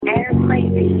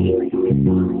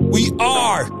We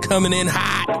are Coming In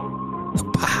Hot, the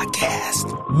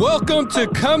podcast. Welcome to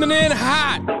Coming In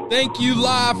Hot. Thank you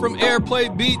live from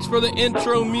Airplay Beats for the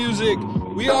intro music.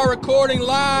 We are recording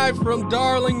live from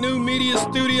Darling New Media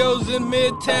Studios in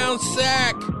Midtown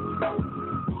Sac.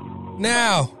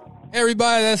 Now,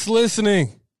 everybody that's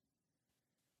listening,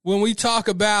 when we talk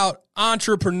about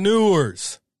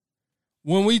entrepreneurs,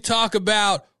 when we talk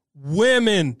about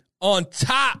women on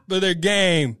top of their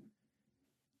game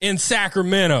in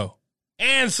Sacramento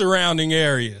and surrounding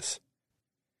areas,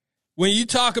 when you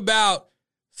talk about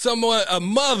someone, a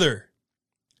mother,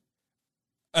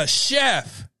 a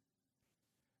chef,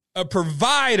 a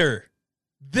provider,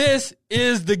 this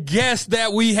is the guest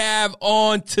that we have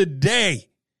on today.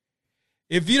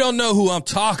 If you don't know who I'm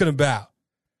talking about,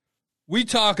 we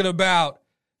talking about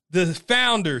the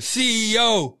founder,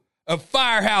 CEO of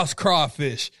Firehouse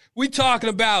Crawfish. We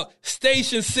talking about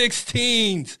Station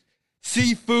 16's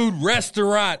seafood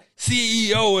restaurant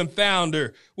CEO and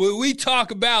founder. When we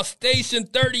talk about Station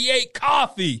 38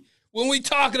 Coffee. When we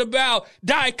talking about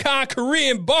Daikon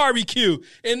Korean barbecue.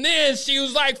 And then she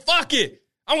was like, fuck it,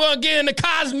 I'm going to get into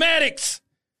cosmetics.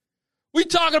 We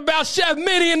talking about Chef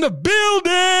Minnie in the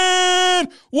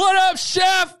building. What up,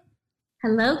 Chef?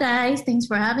 Hello, guys. Thanks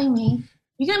for having me.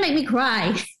 You're going to make me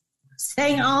cry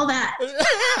saying all that.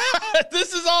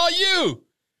 This is all you.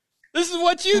 This is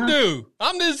what you do.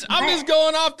 I'm just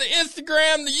going off the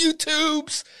Instagram, the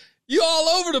YouTubes. You all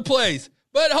over the place.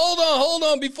 But hold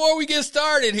on. Before we get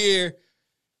started here,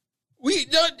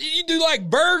 you do like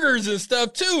burgers and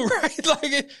stuff too, right?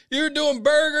 Like you're doing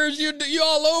burgers. You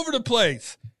all over the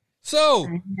place. So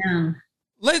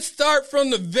let's start from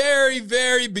the very,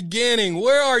 very beginning.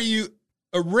 Where are you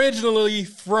originally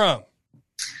from?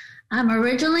 I'm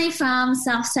originally from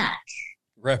South Sac.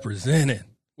 Representing.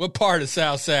 What part of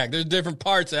South Sac? There's different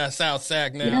parts of South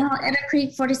Sac now. You know Eder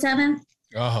Creek 47th?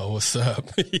 Oh, what's up?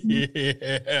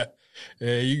 Yeah.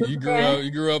 You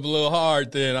grew up a little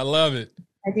hard then. I love it.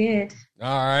 I did.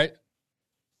 All right.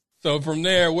 So from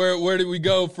there, where did we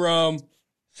go from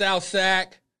South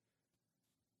Sac?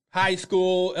 High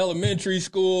school, elementary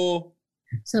school.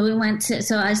 So I went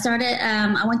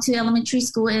to elementary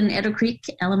school in Eder Creek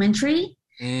Elementary,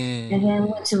 and then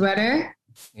went to Rudder.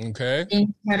 Okay.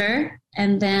 In Rudder,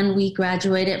 and then we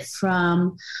graduated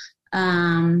from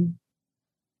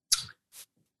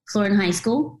Florida High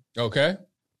School. Okay.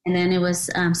 And then it was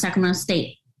Sacramento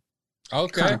State.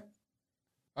 Okay. College.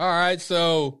 All right.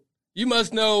 So you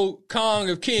must know Kong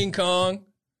of King Kong.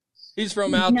 He's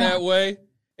from out that way.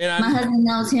 And my husband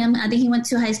knows him. I think he went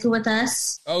to high school with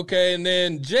us. Okay, and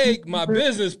then Jake, my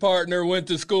business partner, went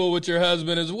to school with your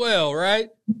husband as well, right?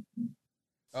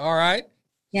 All right.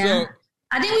 Yeah. So,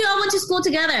 I think we all went to school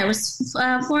together. It was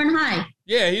Florida High.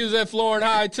 Yeah, he was at Florida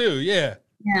High too. Yeah.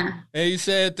 Yeah. And he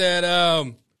said that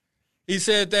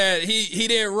he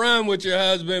didn't run with your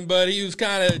husband, but he was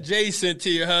kind of adjacent to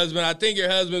your husband. I think your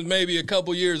husband's maybe a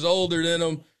couple years older than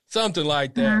him, something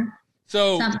like that. Uh-huh.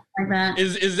 So like that.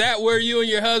 Is that where you and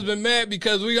your husband met?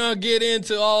 Because we're going to get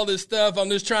into all this stuff. I'm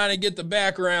just trying to get the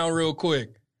background real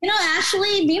quick. You know,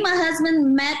 actually, me and my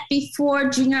husband met before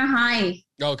junior high.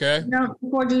 Okay.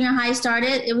 Before junior high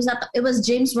started, it was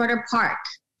James Rudder Park.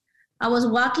 I was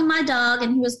walking my dog,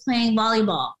 and he was playing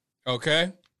volleyball.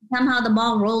 Okay. Somehow the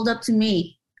ball rolled up to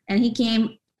me, and he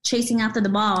came chasing after the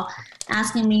ball,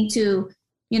 asking me to,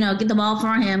 get the ball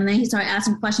for him. And then he started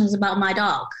asking questions about my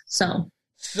dog. So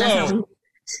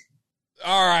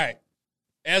all right.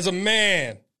 As a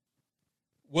man,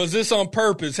 was this on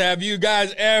purpose? Have you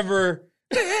guys ever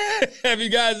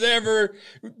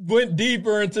went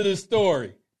deeper into the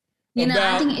story?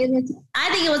 I think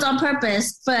it was on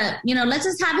purpose, but let's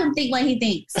just have him think what he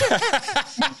thinks.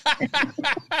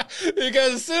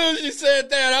 Because as soon as you said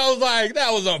that, I was like,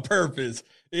 that was on purpose.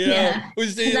 I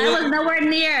was nowhere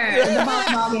near the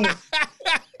volleyball game.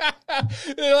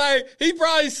 Like he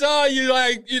probably saw you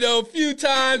a few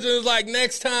times and was like,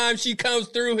 next time she comes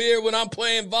through here when I'm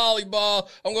playing volleyball,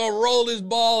 I'm gonna roll this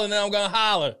ball and then I'm gonna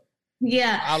holler.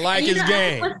 Yeah, I like his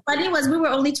game. What's funny was we were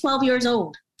only 12 years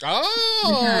old.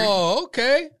 Oh,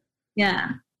 okay. Yeah.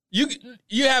 You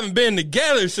haven't been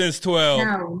together since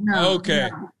 12. No. Okay.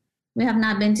 No. We have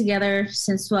not been together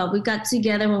since 12. We got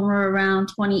together when we were around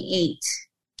 28.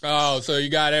 Oh, so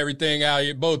you got everything out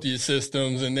of both of your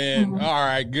systems, and then all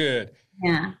right, good.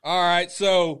 Yeah. All right,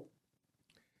 so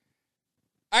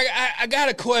I got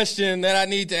a question that I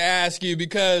need to ask you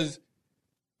because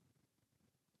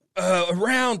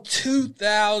around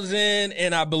 2000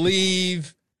 and I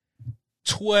believe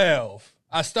 12,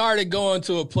 I started going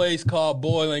to a place called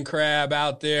Boiling Crab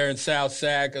out there in South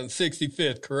Sac on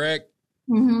 65th, correct?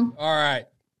 Mm-hmm. All right.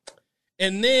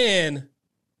 And then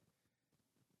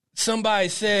somebody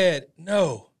said,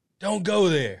 no, don't go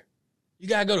there. You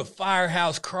got to go to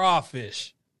Firehouse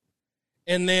Crawfish.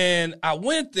 And then I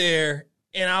went there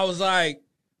and I was like,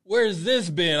 where's this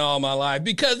been all my life?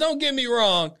 Because don't get me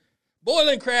wrong,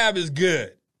 boiling crab is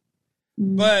good.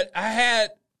 But I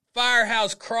had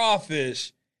Firehouse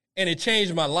Crawfish and it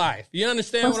changed my life. You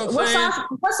understand what I'm saying?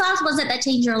 What sauce was it that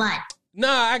changed your life? No,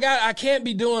 I can't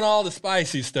be doing all the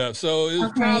spicy stuff. So it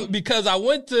was probably because I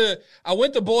went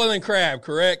to boiling crab,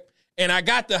 correct? And I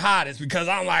got the hottest because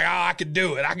I'm like, oh, I could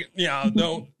do it. I could,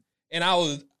 don't. And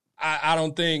I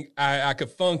don't think I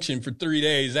could function for 3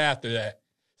 days after that.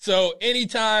 So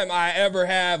anytime I ever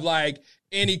have like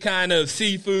any kind of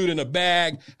seafood in a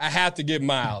bag, I have to get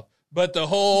mild. But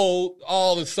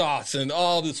all the sauce and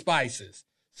all the spices.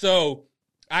 So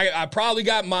I probably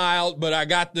got mild, but I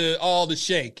got all the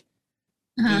shake.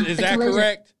 Is that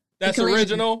correct? That's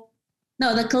original?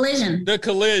 No, the collision. The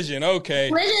collision, okay.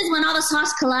 Collision is when all the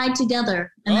sauce collide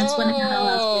together. And that's when it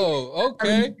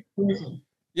okay.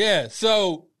 Yeah,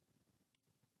 so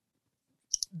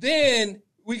then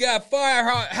we got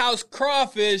Firehouse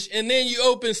Crawfish, and then you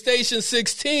open Station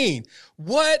 16.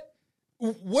 Where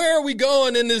are we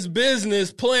going in this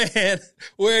business plan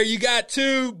where you got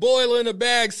 2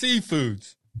 boil-in-a-bag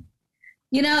seafoods?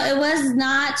 It was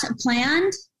not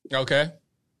planned. Okay.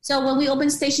 So when we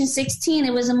opened Station 16,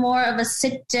 it was more of a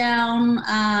sit-down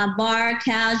bar,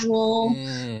 casual,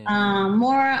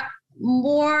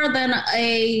 more than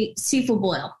a seafood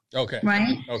boil. Okay.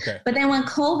 Right? Okay. But then when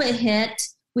COVID hit,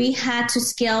 we had to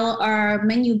scale our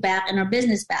menu back and our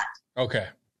business back. Okay.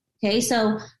 Okay.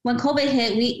 So when COVID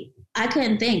hit, I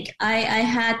couldn't think. I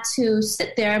had to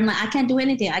sit there. I'm like, I can't do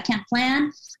anything. I can't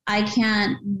plan. I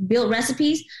can't build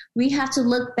recipes. We have to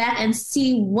look back and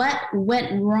see what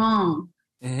went wrong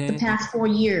the past 4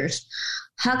 years.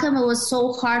 How come it was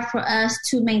so hard for us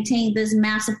to maintain this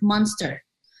massive monster?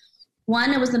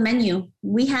 One, it was the menu.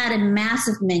 We had a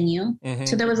massive menu,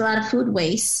 so there was a lot of food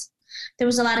waste. There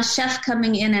was a lot of chefs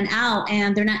coming in and out,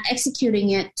 and they're not executing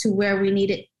it to where we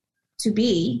need it to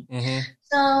be.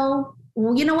 So,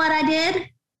 you know what I did?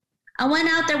 I went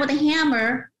out there with a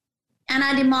hammer, and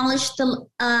I demolished the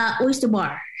oyster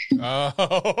bar.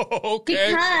 Oh, okay.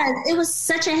 Because it was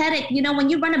such a headache. When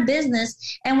you run a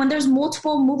business and when there's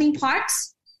multiple moving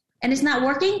parts and it's not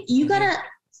working, you got to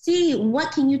see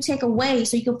what can you take away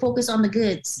so you can focus on the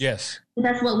goods. Yes. So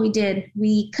that's what we did.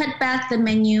 We cut back the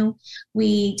menu.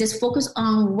 We just focus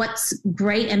on what's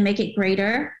great and make it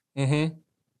greater. And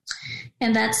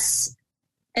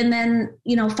then,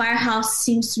 Firehouse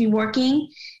seems to be working.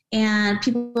 And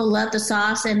people love the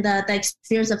sauce and the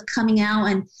experience of coming out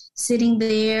and sitting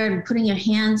there and putting your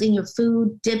hands in your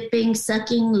food, dipping,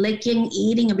 sucking, licking,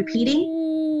 eating, and repeating.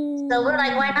 So we're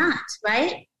like, why not,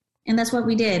 right? And that's what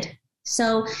we did.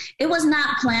 So it was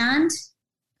not planned.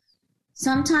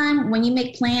 Sometimes when you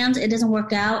make plans, it doesn't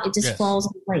work out. It just falls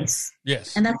in place.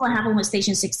 Yes. And that's what happened with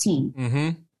Station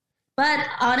 16. But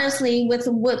honestly, with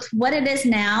what it is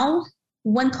now,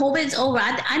 when COVID's over,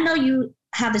 I know you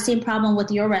have the same problem with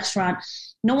your restaurant.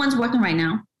 No one's working right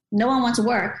now. No one wants to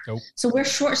work. Nope. So we're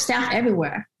short-staffed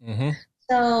everywhere.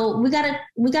 So we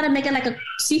gotta make it like a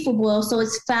seafood boil so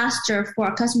it's faster for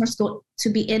our customers to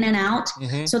be in and out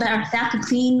so that our staff can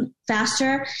clean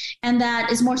faster and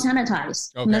that is more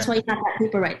sanitized. Okay. And that's why you have that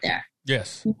paper right there.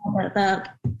 Yes.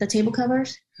 The table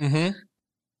covers.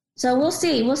 So we'll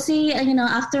see.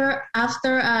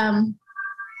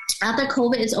 After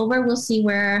COVID is over, we'll see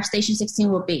where Station 16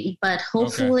 will be. But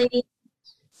hopefully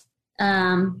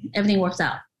everything works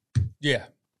out. Yeah.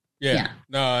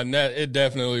 No, and it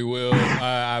definitely will.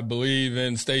 I believe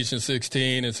in Station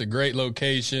 16. It's a great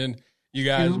location. You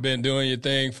guys have been doing your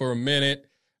thing for a minute.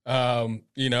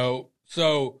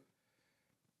 So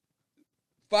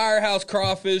Firehouse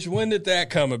Crawfish, when did that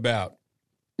come about?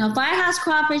 Now, Firehouse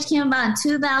Crawfish came about in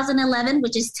 2011,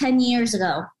 which is 10 years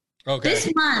ago. Okay.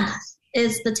 This month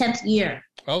is the 10th year.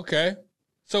 Okay.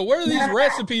 So where do these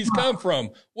recipes come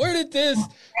from? Where did this?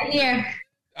 Right here.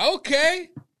 Okay.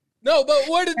 No, but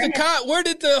where did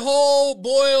the whole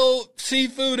boiled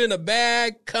seafood in a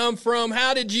bag come from?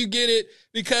 How did you get it?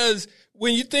 Because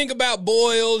when you think about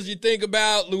boils, you think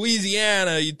about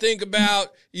Louisiana, you think about,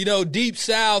 deep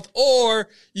South, or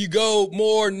you go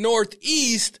more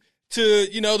northeast to,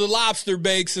 the lobster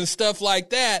bakes and stuff like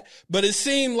that. But it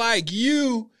seemed like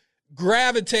you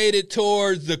gravitated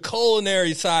towards the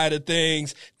culinary side of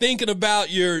things, thinking about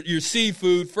your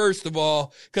seafood, first of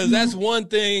all, because that's one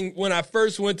thing. When I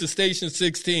first went to Station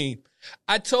 16,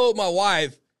 I told my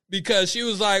wife, because she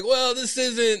was like, well, this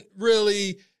isn't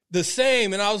really the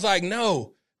same. And I was like,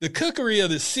 no, the cookery of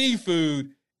the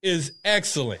seafood is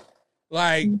excellent.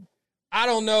 Like, I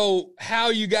don't know how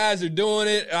you guys are doing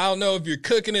it. I don't know if you're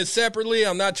cooking it separately.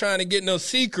 I'm not trying to get no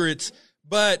secrets,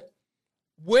 but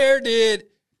where did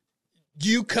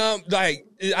you come? Like,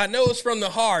 I know it's from the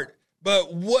heart, but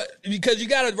because you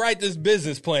got to write this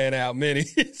business plan out, Minnie.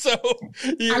 So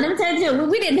let me tell you,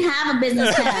 we didn't have a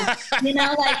business plan.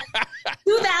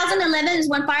 2011 is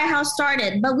when Firehouse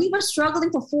started, but we were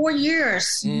struggling for 4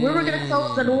 years. We were going to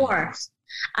close the doors.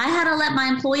 I had to let my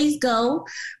employees go.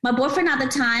 My boyfriend at the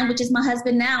time, which is my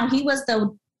husband now, he was the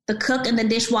cook and the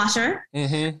dishwasher.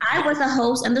 Mm-hmm. I was the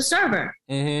host and the server.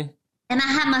 Mm-hmm. And I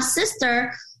had my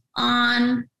sister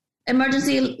on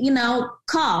emergency,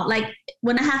 call. Like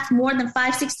when I have more than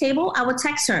 5-6 table, I would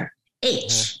text her H.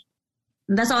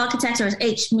 Mm-hmm. That's all I could text her is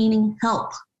H, meaning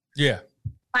help. Yeah.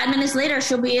 5 minutes later,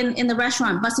 she'll be in the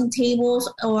restaurant, bussing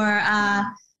tables or,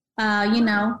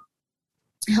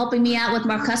 helping me out with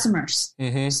my customers.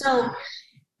 Mm-hmm. So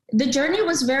the journey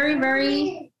was very,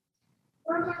 very,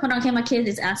 hold on, okay, my kid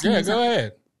is asking me something. Go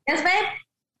ahead. Yes, babe?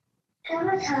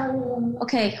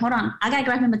 Okay, hold on. I got to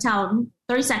grab him a towel.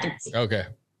 30 seconds. Okay.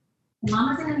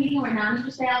 Mama's in a meeting right now. I need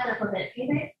to stay out there for a bit.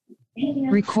 Okay,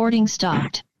 babe? Recording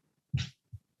stopped.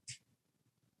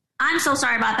 I'm so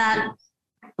sorry about that.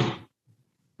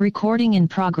 Recording in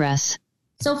progress.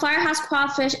 So Firehouse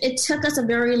Crawfish, it took us a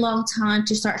very long time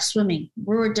to start swimming.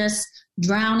 We were just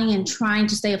drowning and trying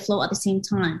to stay afloat at the same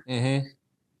time. Mm-hmm.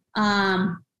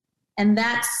 And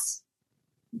that's,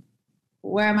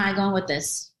 where am I going with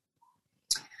this?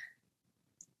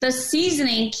 The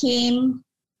seasoning came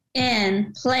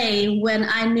in play when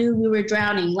I knew we were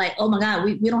drowning. Like, oh my God,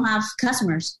 we don't have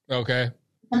customers. Okay.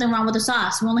 Something wrong with the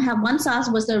sauce. We only have one sauce,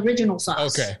 was the original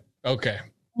sauce. Okay.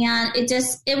 And it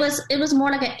was more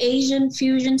like an Asian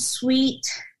fusion sweet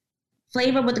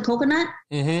flavor with the coconut.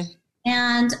 Mm-hmm.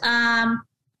 And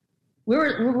we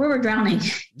were drowning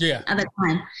at the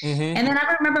time. Mm-hmm. And then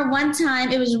I remember one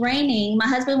time it was raining. My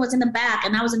husband was in the back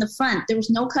and I was in the front. There was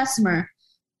no customer.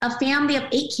 A family of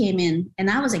 8 came in and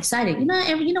I was excited.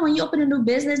 When you open a new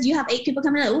business, you have 8 people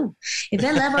coming in. Like, ooh, if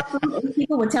that level of 8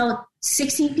 people would tell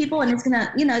 16 people and it's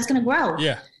gonna grow.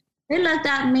 Yeah. They looked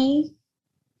at me.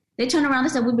 They turned around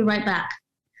and said, we'll be right back.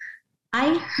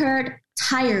 I heard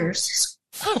tires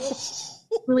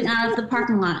spilling out of the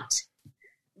parking lot.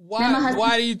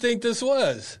 Why do you think this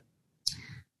was?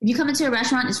 If you come into a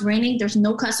restaurant, it's raining, there's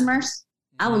no customers,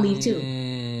 I will leave too.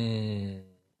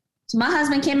 So my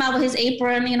husband came out with his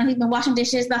apron, he's been washing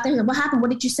dishes back there. He's like, what happened?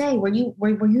 What did you say? Were you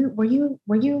being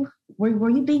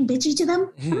bitchy to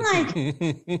them? I'm like,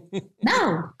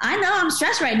 no, I know I'm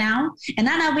stressed right now. And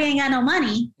I know we ain't got no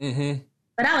money. Mm-hmm.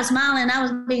 But I was smiling. I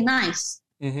was being nice.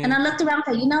 Mm-hmm. And I looked around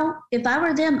and said, if I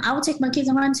were them, I would take my kids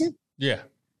and run too. Yeah.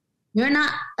 You're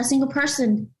not a single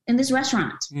person in this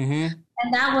restaurant. Mm-hmm.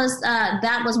 And that was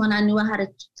when I knew I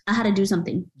had to do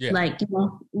something. Yeah. Like,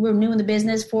 we're new in the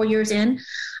business, 4 years in.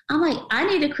 I'm like, I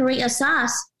need to create a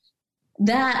sauce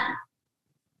that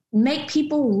make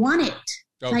people want it.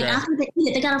 Okay. Like after they eat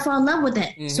it, they got to fall in love with it.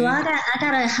 Mm-hmm. So I got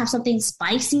to have something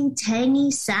spicy, tangy,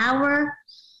 sour,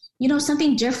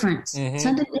 something different,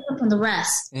 something different from the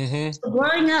rest. Mm-hmm. So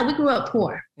growing up, we grew up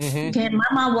poor. Mm-hmm. Okay, my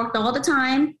mom worked all the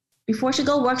time. Before she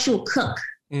go work, she would cook.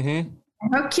 Mm-hmm.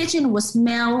 And her kitchen would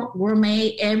smell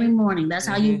gourmet every morning. That's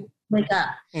how you wake up.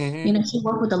 Mm-hmm. She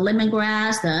worked with the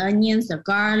lemongrass, the onions, the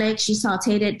garlic. She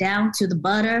sauteed it down to the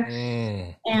butter.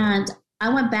 Mm. And I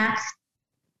went back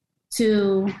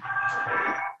then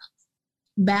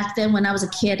when I was a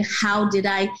kid. How did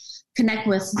I connect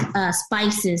with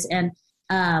spices and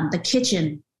the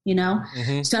kitchen,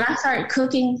 Mm-hmm. So I started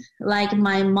cooking like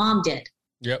my mom did.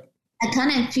 Yep. I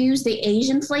kind of infused the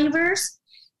Asian flavors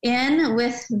in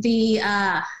with the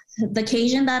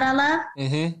Cajun that I love.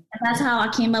 Mm-hmm. And that's how I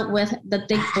came up with the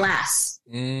thick glass.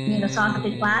 The sauce of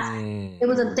thick glass. It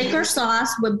was a thicker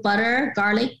sauce with butter,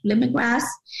 garlic, lemongrass.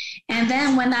 And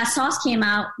then when that sauce came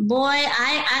out, boy,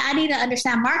 I need to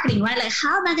understand marketing, right? Like,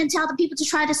 how am I going to tell the people to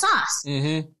try the sauce?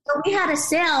 Mm-hmm. So we had a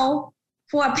sale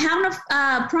for a pound of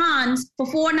prawns for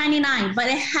 $4.99, but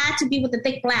it had to be with the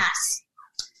thick glass.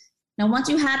 Now, once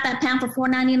you have that pound for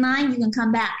 $4.99, you can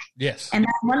come back. Yes. And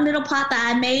that one little pot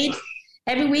that I made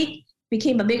every week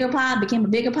became a bigger pot,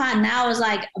 and now it's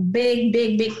like a big,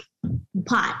 big, big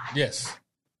pot. Yes.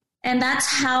 And that's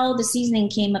how the seasoning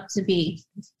came up to be.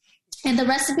 And the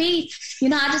recipe,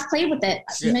 I just played with it.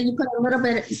 Yeah. You put a little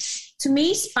bit, to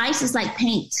me, spice is like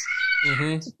paint.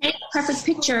 Mm-hmm. To take a perfect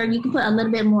picture, you can put a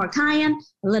little bit more cayenne,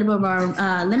 a little bit more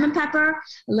lemon pepper,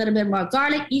 a little bit more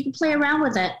garlic. You can play around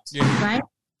with it, right?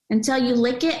 Until you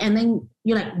lick it, and then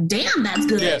you're like, damn, that's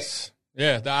good. Yes.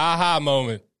 Yeah, the aha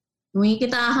moment. When you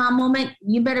get the aha moment,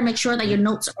 you better make sure that your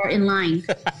notes are in line,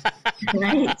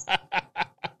 right?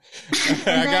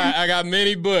 I got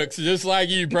many books, just like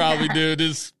you probably do.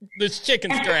 This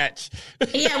chicken scratch.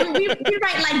 Yeah, we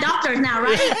write like doctors now,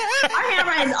 right? Our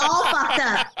handwriting is all fucked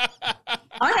up.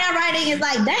 Our handwriting is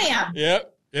like, damn.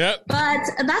 Yep. But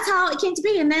that's how it came to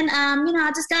be. And then,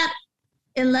 I just got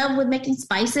in love with making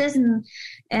spices, and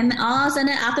all of a sudden,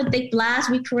 after Thick Blast,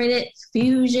 we created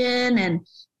Fusion and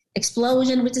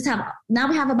Explosion. Now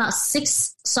we have about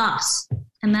 6 sauce,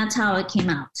 and that's how it came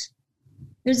out.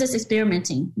 It was just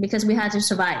experimenting because we had to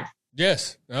survive.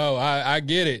 Yes. Oh, I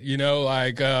get it.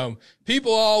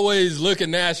 People always look at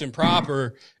Nash and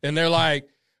Proper and they're like,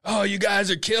 oh, you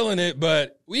guys are killing it.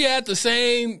 But we had the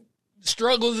same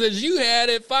struggles as you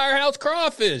had at Firehouse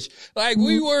Crawfish.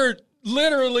 We were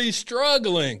literally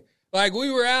struggling.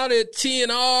 We were out at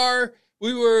TNR.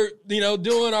 We were,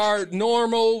 doing our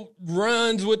normal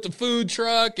runs with the food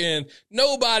truck and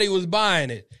nobody was buying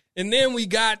it. And then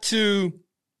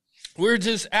we're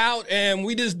just out and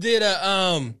we just did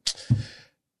a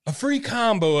free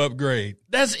combo upgrade.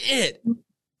 That's it.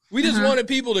 We just wanted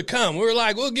people to come. We were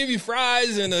like, we'll give you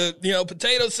fries and a,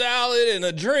 potato salad and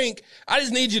a drink. I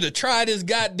just need you to try this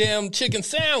goddamn chicken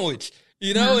sandwich,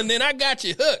 and then I got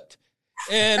you hooked.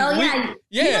 And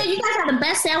you guys have the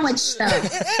best sandwich stuff.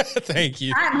 Thank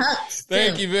you. I'm hooked.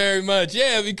 Thank you very much.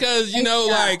 Yeah, because,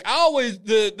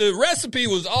 the recipe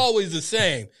was always the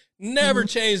same. Never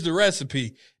changed the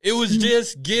recipe. It was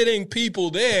just getting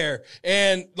people there.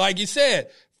 And like you said,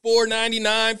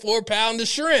 $4.99 for a pound of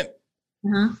shrimp.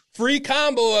 Free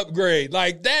combo upgrade.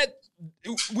 Like that,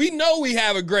 we know we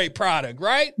have a great product,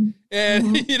 right?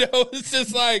 And, it's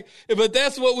just like, but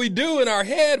that's what we do in our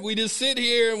head. We just sit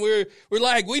here and we're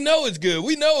like, we know it's good.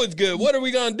 We know it's good. What are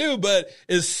we going to do? But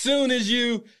as soon as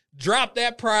you drop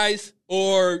that price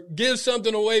or give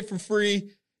something away for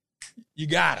free, you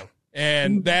got them.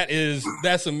 And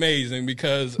that's amazing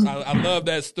because I love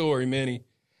that story, Minnie.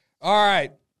 All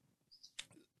right.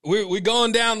 We're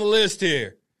going down the list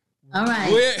here. All right.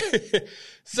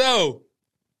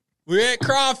 We're at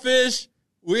Crawfish.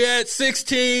 We're at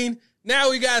 16.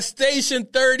 Now we got Station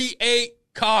 38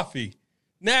 coffee.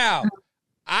 Now,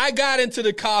 I got into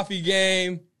the coffee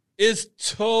game. It's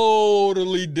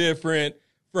totally different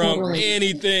from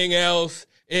anything else.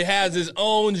 It has its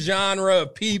own genre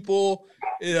of people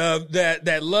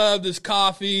that love this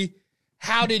coffee.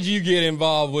 How did you get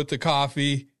involved with the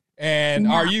coffee? And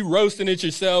are you roasting it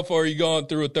yourself or are you going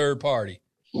through a third party?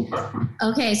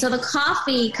 Okay, so the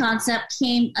coffee concept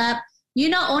came up,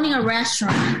 owning a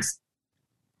restaurant.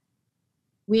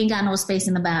 We ain't got no space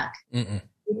in the back. We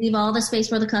leave all the space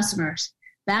for the customers.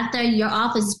 Back there, your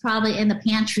office is probably in the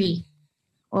pantry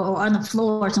or on the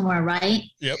floor somewhere, right?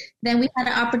 Yep. Then we had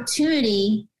an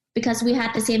opportunity because we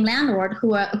had the same landlord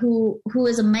who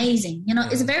is amazing.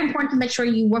 It's very important to make sure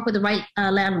you work with the right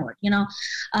landlord.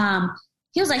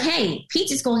 He was like, hey,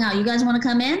 pizza's going out. You guys want to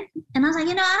come in? And I was like,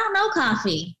 I don't know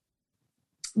coffee.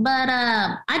 But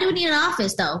I do need an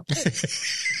office, though.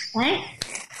 Right?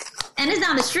 And it's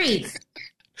down the street.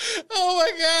 Oh,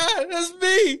 my God. That's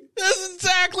me. That's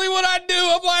exactly what I do.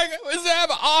 I'm like, does it have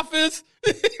an office?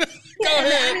 Go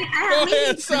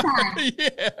ahead. Sorry.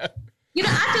 Yeah.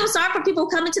 I feel sorry for people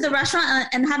coming to the restaurant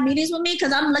and have meetings with me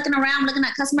because I'm looking around, looking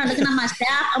at customers, looking at my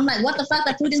staff. I'm like, what the fuck?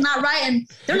 That food is not right. And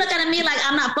they're looking at me like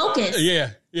I'm not focused.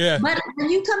 Yeah. But when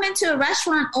you come into a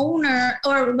restaurant owner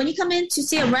or when you come in to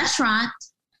see a restaurant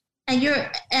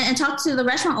and talk to the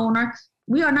restaurant owner,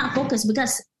 we are not focused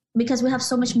because we have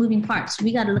so much moving parts.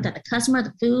 We got to look at the customer,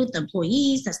 the food, the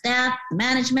employees, the staff, the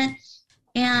management,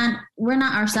 and we're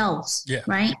not ourselves. Yeah.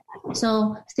 Right?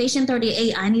 So Station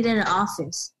 38, I needed an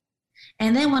office.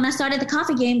 And then when I started the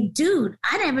coffee game, dude,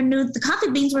 I never knew the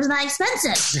coffee beans were that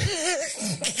expensive.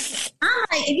 I'm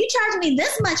like, if you charge me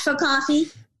this much for coffee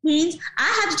beans,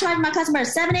 I have to charge my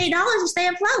customers $7, $8 to stay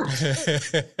afloat.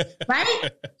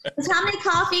 Right? Because how many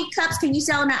coffee cups can you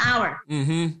sell in an hour?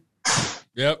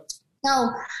 Yep.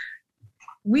 So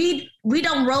we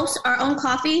don't roast our own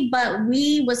coffee, but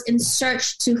we was in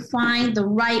search to find the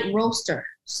right roaster.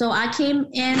 So I came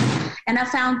in and I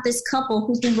found this couple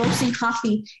who's been roasting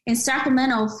coffee in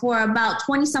Sacramento for about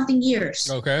 20-something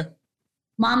years. Okay.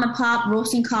 Mom and pop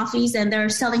roasting coffees, and they're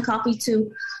selling coffee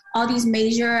to all these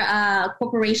major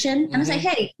corporations. And I was like,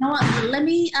 hey, you know what? Let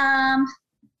me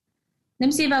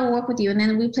see if I will work with you. And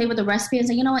then we play with the recipe and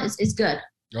say, you know what? It's good.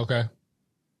 Okay.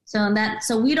 So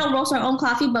we don't roast our own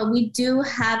coffee, but we do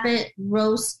have it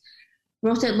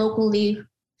roasted locally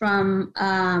from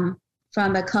a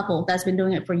couple that's been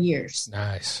doing it for years.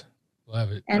 Nice.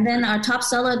 Love it. And then our top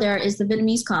seller there is the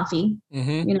Vietnamese coffee,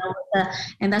 and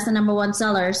that's the number one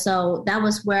seller. So that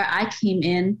was where I came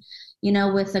in.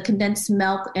 with the condensed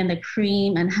milk and the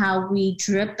cream and how we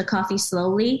drip the coffee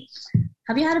slowly.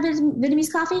 Have you had a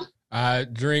Vietnamese coffee? I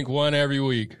drink one every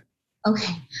week.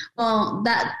 Okay. Well,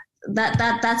 that's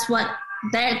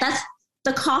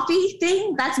the coffee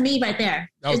thing. That's me right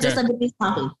there. Okay. It's just a Vietnamese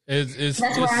coffee. It's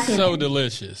so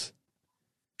delicious.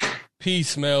 Pee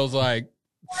smells like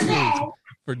food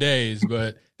for days,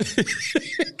 but with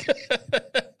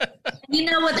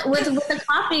the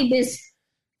coffee business,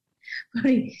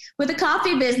 with the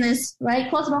coffee business, right?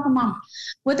 Close the door for mom.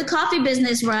 With the coffee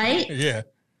business, right? Yeah.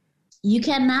 You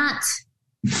cannot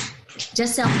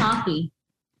just sell coffee.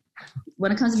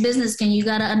 When it comes to business, you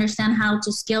got to understand how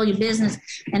to scale your business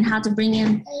and how to bring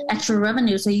in extra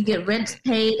revenue so you get rent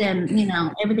paid and,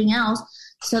 everything else.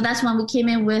 So that's when we came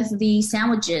in with the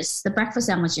sandwiches, the breakfast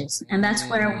sandwiches. And that's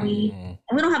where we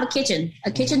don't have a kitchen.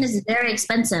 A kitchen is very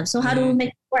expensive. So how do we make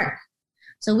it work?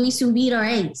 So we sous vide our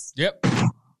eggs. Yep.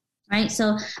 Right.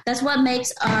 So that's what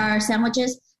makes our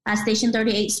sandwiches at Station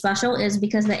 38 special, is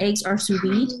because the eggs are sous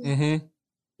vide. Mm-hmm.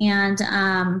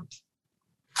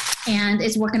 And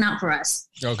it's working out for us.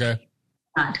 Okay.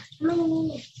 God.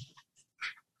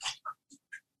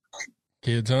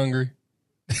 Kids hungry?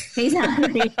 He's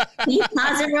hungry. Can you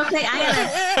pause it real quick?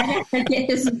 I gotta get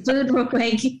this food real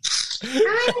quick.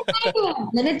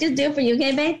 Let it just do it for you,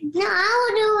 okay, babe? No, I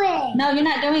will do it. No, you're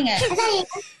not doing it.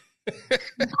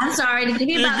 I'm sorry. To give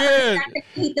you about 30 seconds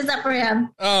to heat this up for him.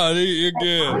 Oh, you're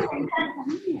good.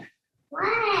 What?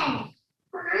 I'm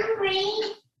hungry.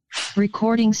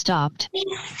 Recording stopped.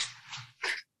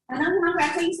 I'm hungry. I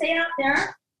couldn't stay out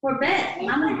there for a bit.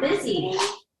 I'm busy.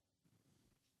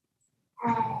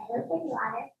 Open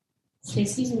water.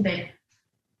 Excuse me, babe.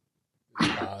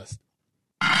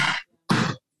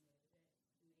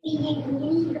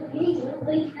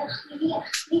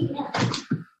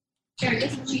 Sure,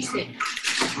 get some cheese stick.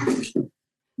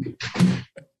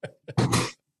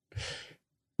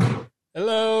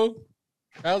 Hello.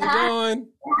 How's it going?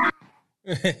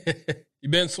 You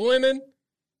been swimming?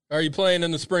 Or are you playing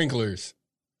in the sprinklers?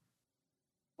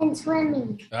 And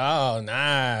swimming. Oh,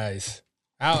 nice.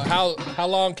 How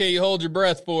long can you hold your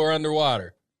breath for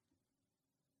underwater?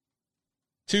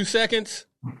 2 seconds?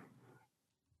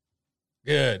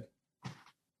 Good.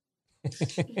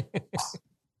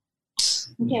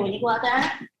 Okay, when you go out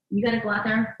there, you gotta go out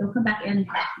there. Don't come back in.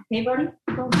 Okay, Brody?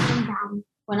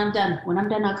 When I'm done,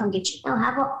 I'll come get you. No,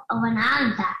 how about when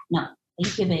I'm back? No,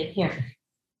 thank you, babe. Here.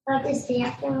 Like to stay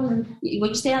up there when I'm back. When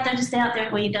you stay out there, just stay out there.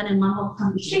 When you're done, and Mom will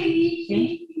come get you.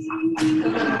 Okay?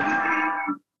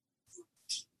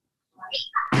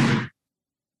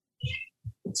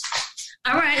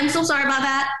 All right, I'm so sorry about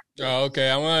that. Oh, okay,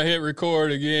 I'm going to hit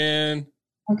record again.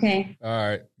 Okay. All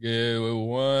right, give it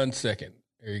 1 second.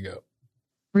 There you go.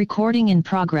 Recording in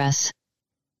progress.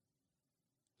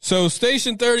 So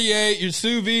Station 38, you're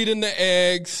sous vide in the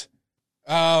eggs.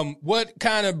 What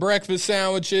kind of breakfast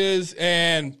sandwiches?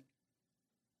 And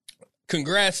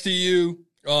congrats to you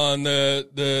on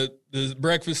the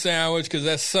breakfast sandwich, because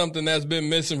that's something that's been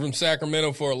missing from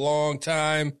Sacramento for a long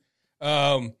time.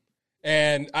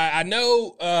 And I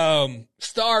know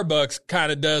Starbucks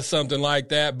kind of does something like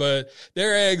that, but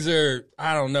their eggs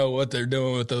I don't know what they're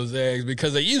doing with those eggs,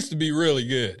 because they used to be really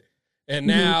good. And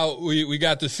now we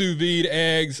got the sous vide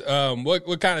eggs.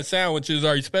 What kind of sandwiches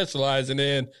are you specializing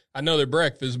in? I know they're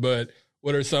breakfast, but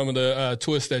what are some of the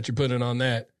twists that you're putting on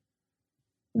that?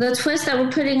 The twist that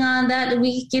we're putting on that,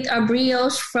 we get our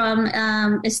brioche from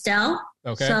Estelle.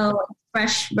 Okay. So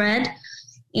fresh bread.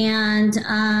 And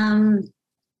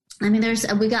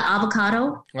we got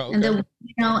avocado. Oh, okay. And then,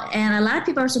 and a lot of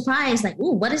people are surprised, like,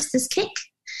 ooh, what is this kick?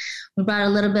 We brought a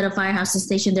little bit of Firehouse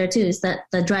Station there too. It's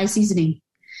the dry seasoning.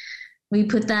 We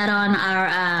put that on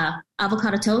our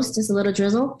avocado toast, just a little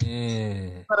drizzle,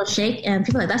 a little shake, and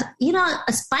people are like, that's,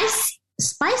 a spice.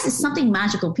 Spice is something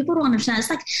magical. People don't understand. It's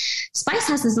like spice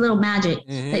has this little magic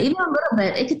that even a little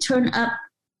bit, it could turn up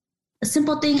a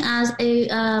simple thing as a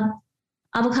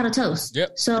avocado toast.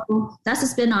 Yep. So that's a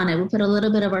spin on it. We put a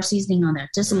little bit of our seasoning on there,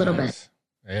 just a little bit.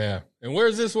 Yeah. And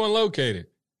where's this one located?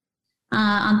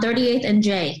 On 38th and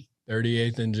J.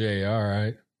 38th and J. All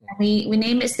right. We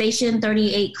named it Station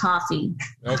 38 Coffee.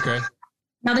 Okay.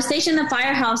 Now, the Station the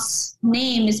Firehouse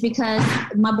name is because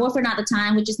my boyfriend at the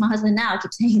time, which is my husband now, I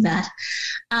keep saying that,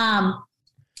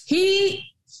 he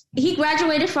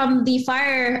graduated from the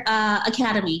fire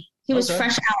academy. He was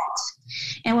fresh out.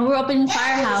 And when we were opening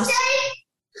Firehouse,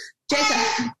 Jacob.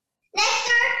 Next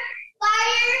door,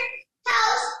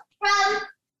 firehouse from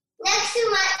next to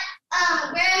my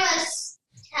grandma's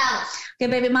house. Okay,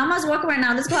 baby, Mama's working right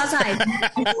now. Let's go outside.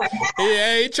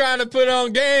 Yeah, he trying to put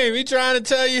on game. He trying to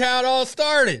tell you how it all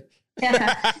started.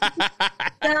 Yeah.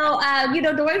 So,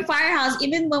 during Firehouse,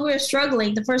 even when we were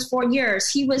struggling the first 4 years,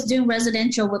 he was doing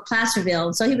residential with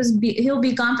Placerville. So he'll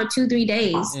be gone for 2-3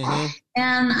 days. Mm-hmm.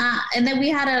 And then we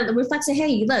had a reflect, say,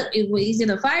 hey, look, it's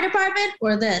either fire department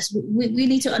or this. We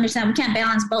need to understand we can't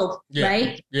balance both,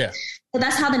 right? Yeah. So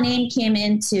that's how the name came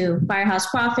into Firehouse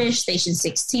Crawfish, Station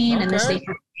 16, and then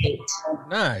Station 8.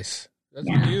 Nice. That's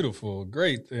beautiful.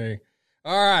 Great thing.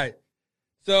 All right.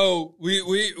 So we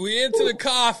into the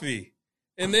coffee,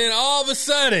 and then all of a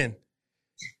sudden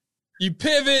you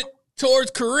pivot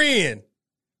towards Korean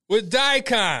with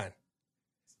Daikon.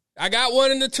 I got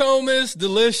one in the Thomas,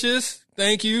 delicious.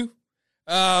 Thank you.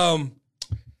 Why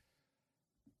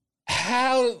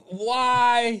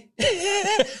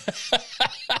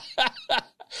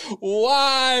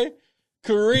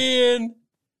Korean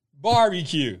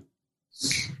barbecue?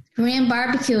 Korean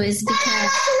barbecue is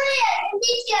because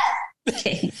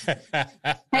okay.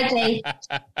 Hi, Jay.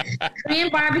 Korean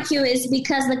barbecue is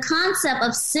because the concept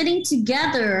of sitting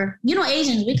together,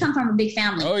 Asians, we come from a big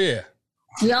family. Oh, yeah.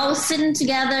 We always sitting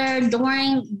together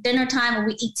during dinner time when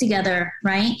we eat together,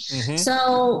 right? Mm-hmm.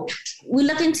 So we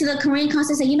look into the Korean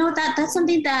concept and say, that's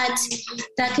something that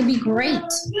could be great,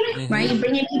 mm-hmm. right?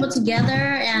 Bringing people together,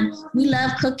 and we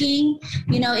love cooking.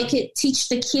 It could teach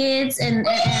the kids and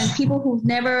people who've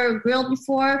never grilled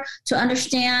before to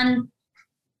understand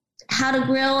how to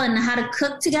grill and how to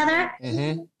cook together.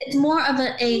 Mm-hmm. It's more of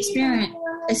a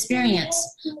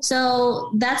experience.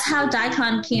 So that's how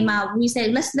Daikon came out. We say,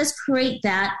 let's create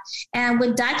that. And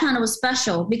with Daikon, it was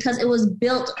special because it was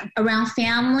built around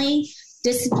family,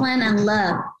 discipline, and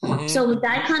love. Mm-hmm. So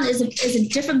Daikon is a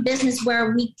different business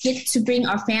where we get to bring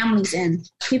our families in,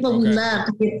 people we love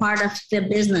to be a part of the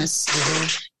business. Mm-hmm.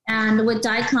 And with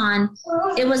Daikon,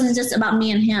 it wasn't just about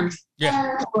me and him.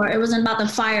 Yeah. Or it wasn't about the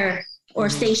fire or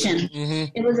station.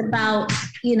 Mm-hmm. It was about,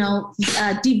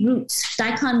 deep roots.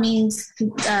 Daikon means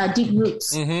deep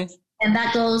roots. Mm-hmm. And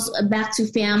that goes back to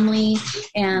family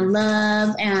and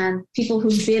love and people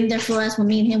who've been there for us when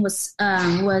me and him was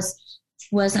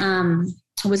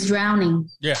drowning.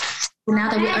 Yeah. So now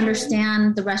that we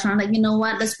understand the restaurant, like, you know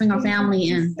what, let's bring our family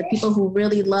in, the people who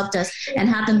really loved us, and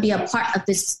have them be a part of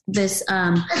this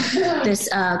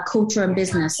culture and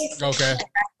business. Okay. That's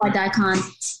why Daikon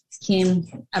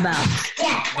came about.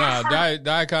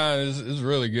 Daikon is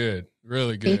really good.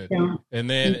 Really good. And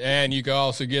then, and you can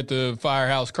also get the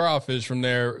Firehouse Crawfish from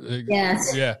there.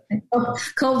 Yes. Yeah.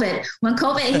 COVID. When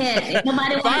COVID hit,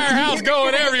 nobody Firehouse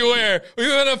going everywhere. We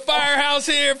want a Firehouse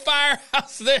here,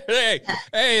 Firehouse there.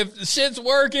 Hey, if the shit's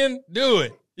working, do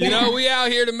it. We out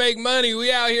here to make money.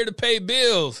 We out here to pay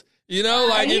bills. When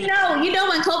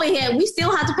COVID hit, we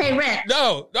still have to pay rent.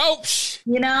 No.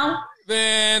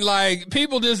 Man,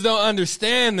 people just don't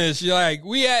understand this.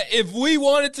 If we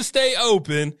wanted to stay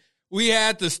open, we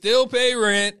had to still pay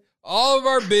rent, all of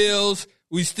our bills.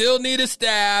 We still need a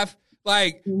staff.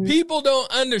 People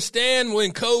don't understand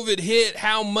when COVID hit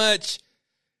how much,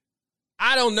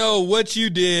 I don't know what you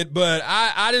did, but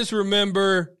I just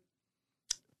remember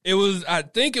I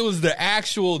think it was the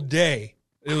actual day.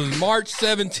 It was March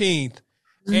 17th.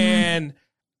 Mm-hmm. And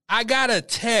I got a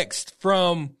text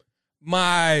from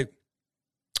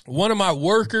one of my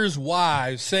workers'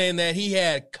 wives saying that he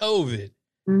had COVID.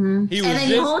 Mm-hmm. And then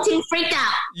the whole team freaked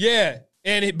out. Yeah.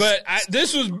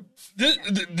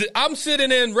 I'm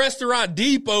sitting in Restaurant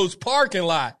Depot's parking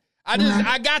lot.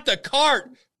 I got the cart,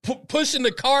 pushing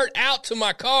the cart out to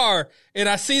my car, and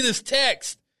I see this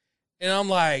text, and I'm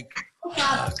like,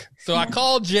 fuck. So I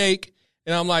called Jake,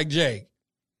 and I'm like, Jake,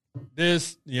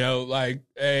 this,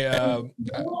 hey,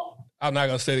 I'm not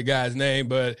going to say the guy's name,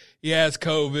 but he has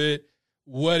COVID.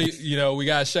 We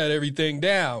got to shut everything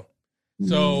down.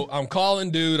 So I'm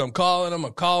calling dude. I'm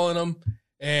calling him.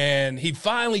 And he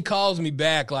finally calls me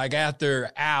back after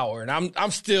an hour. And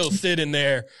I'm still sitting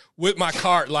there with my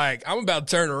cart. I'm about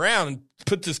to turn around and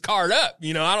put this cart up.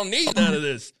 I don't need none of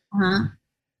this. Uh-huh.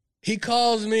 He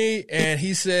calls me and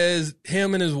he says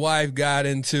him and his wife got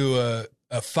into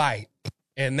a fight.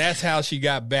 And that's how she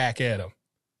got back at him.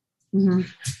 Mm-hmm.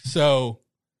 So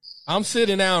I'm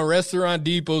sitting out in Restaurant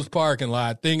Depot's parking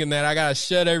lot thinking that I got to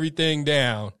shut everything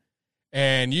down.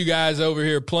 And you guys over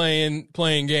here playing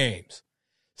games.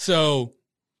 So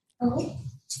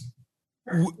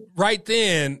right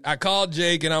then I called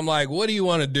Jake and I'm like, what do you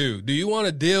want to do? Do you want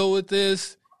to deal with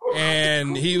this?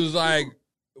 And he was like,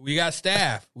 we got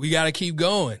staff. We got to keep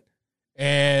going.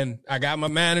 And I got my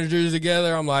managers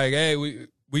together. I'm like, hey,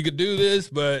 we could do this,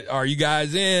 but are you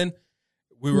guys in?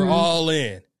 We were all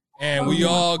in. And we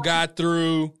all got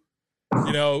through,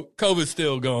 COVID's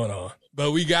still going on.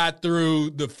 But we got through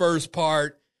the first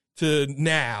part to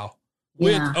now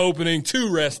with Yeah. opening 2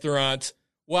 restaurants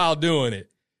while doing it.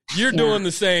 You're doing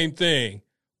the same thing.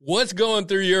 What's going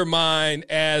through your mind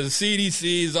as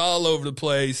CDC is all over the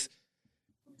place?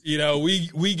 You know,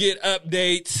 we get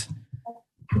updates.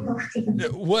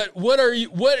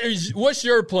 What's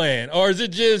your plan? Or is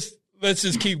it just, let's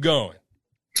just keep going?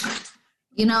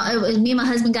 You know, me and my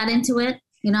husband got into it.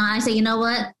 You know, I say, you know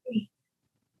what?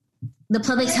 The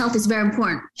public's health is very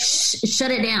important. Shut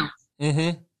it down.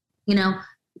 Mm-hmm. You know,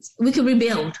 we could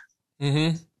rebuild.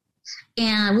 Mm-hmm.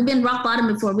 And we've been rock bottom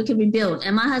before. We could rebuild.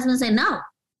 And my husband said, no.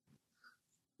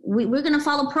 We're going to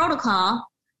follow protocol,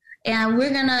 and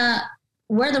we're going to,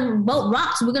 where the boat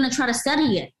rocks, we're going to try to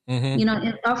study it. Mm-hmm. You know,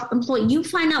 if our employee, you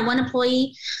find out one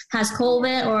employee has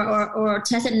COVID or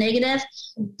tested negative,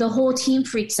 the whole team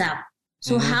freaks out.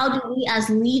 So how do we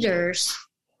as leaders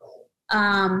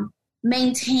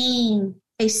maintain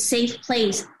a safe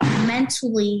place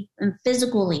mentally and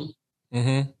physically?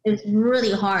 Mm-hmm. It's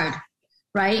really hard,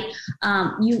 right?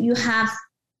 You have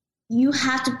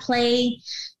to play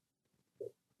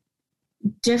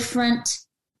different.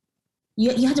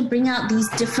 You have to bring out these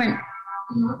different.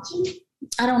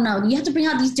 I don't know. You have to bring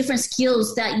out these different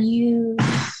skills that you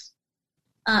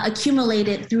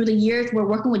accumulated through the years. We're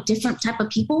working with different type of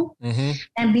people,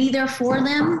 and be there for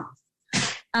them,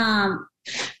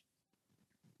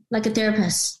 like a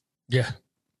therapist. Yeah.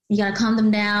 You got to calm them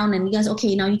down, and you guys, okay,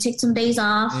 you know, you take some days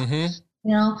off. Mm-hmm.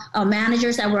 You know, our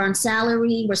managers that were on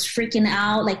salary was freaking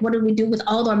out. Like, what do we do with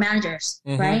all our managers,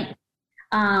 right?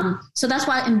 So that's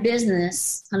why in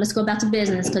business, and let's go back to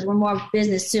business because we're more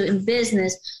business too. In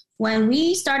business, when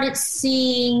we started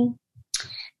seeing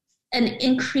an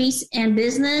increase in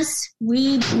business,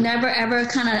 we never ever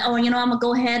kind of, oh, you know, I'm gonna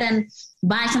go ahead and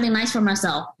buy something nice for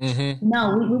myself.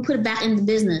 No, we put it back into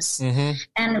business.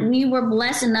 And we were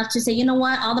blessed enough to say, you know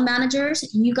what, all the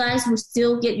managers, you guys will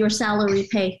still get your salary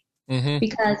pay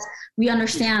because we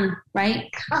understand, right?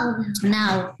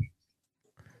 Now,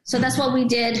 so that's what we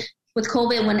did with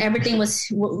COVID when everything was,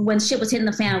 when shit was hitting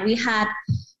the fan. We have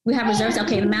reserves.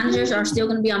 Okay, managers are still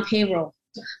going to be on payroll.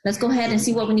 Let's go ahead and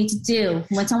see what we need to do.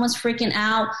 When someone's freaking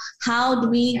out, how do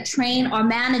we train our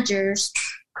managers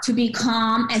to be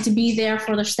calm and to be there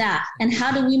for their staff? And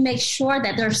how do we make sure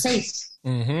that they're safe?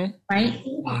 Right?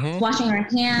 Washing our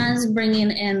hands,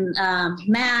 bringing in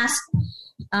masks.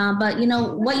 But, you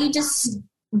know, what you just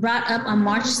brought up on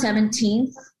March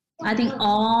 17th, I think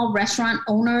all restaurant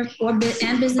owners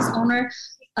and business owner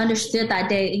understood that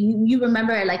day. You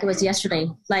remember it like it was yesterday.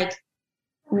 Like,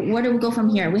 where do we go from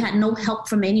here? We had no help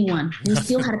from anyone. We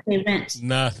still had to pay rent.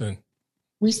 Nothing.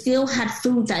 We still had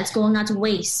food that's going out to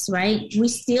waste, right? We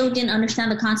still didn't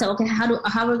understand the concept. Okay, how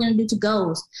are we going to do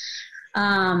to-goes?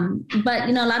 But,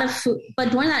 you know, a lot of food.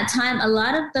 But during that time, a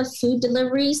lot of the food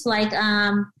deliveries, like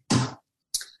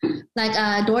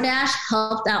DoorDash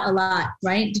helped out a lot,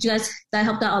 right? Did you guys, that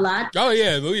helped out a lot? Oh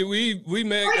yeah, we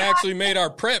actually made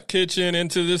our prep kitchen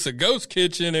into a ghost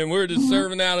kitchen, and we're just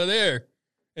serving out of there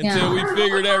until we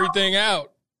figured everything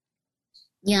out.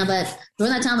 Yeah, but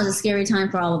during that time was a scary time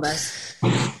for all of us,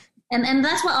 and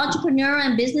that's what entrepreneur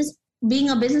and business, being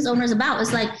a business owner, is about.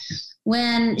 It's like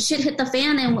when shit hit the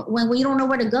fan, and when you don't know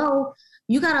where to go,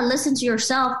 you got to listen to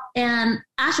yourself and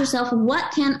ask yourself,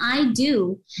 what can I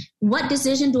do? What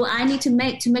decision do I need to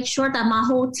make sure that my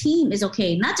whole team is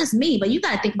okay? Not just me, but you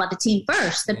got to think about the team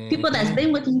first. The people that's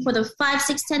been with me for the 5,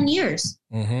 6, 10 years,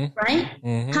 right?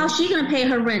 How's she going to pay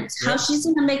her rent? How's she's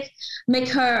going to make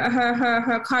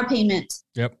her car payment?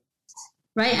 Yep.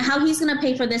 Right? How he's going to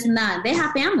pay for this and that? They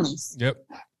have families. Yep.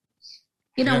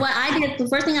 You know what I did? The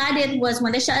first thing I did was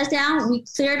when they shut us down, we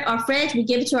cleared our fridge. We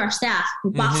gave it to our staff.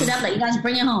 We boxed it up, like, you guys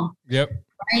bring it home. Yep.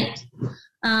 Right.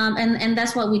 And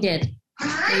that's what we did.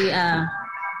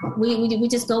 We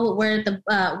just go where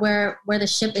the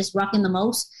ship is rocking the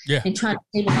most, and try to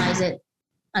stabilize it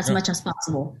as much as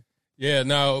possible. Yeah.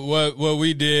 No. What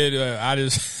we did, I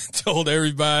just told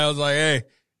everybody, I was like, hey,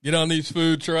 get on these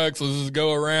food trucks. Let's just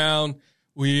go around.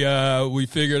 We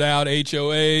figured out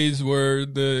HOAs were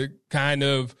the kind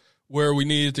of where we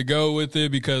needed to go with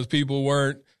it, because people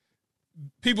were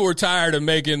tired of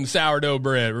making sourdough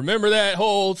bread. Remember that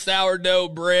whole sourdough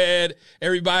bread,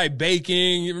 everybody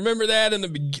baking? You remember that in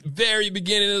the very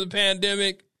beginning of the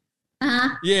pandemic?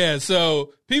 Yeah,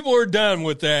 so people were done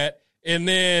with that. And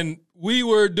then we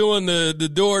were doing the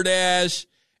DoorDash,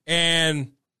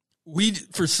 and we,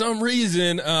 for some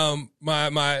reason,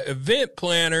 my event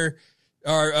planner,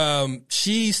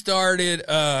 she started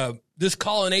this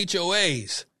calling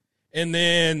HOAs, and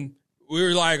then we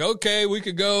were like, okay, we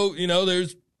could go, you know,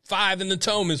 there's 5 in the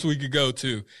Thomas we could go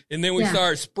to, and then we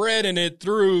start spreading it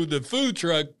through the food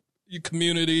truck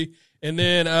community, And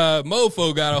then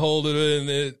Mofo got a hold of it, and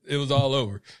it was all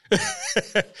over.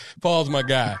 Paul's my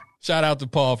guy. Shout out to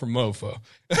Paul from Mofo.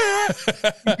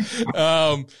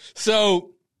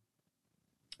 So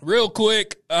real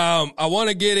quick, I want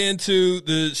to get into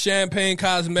the Champagne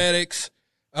Cosmetics.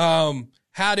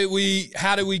 How did we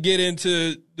get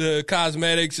into the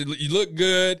cosmetics? You look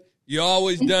good. You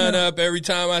always done up every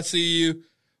time I see you.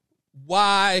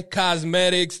 Why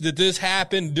cosmetics? Did this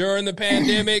happen during the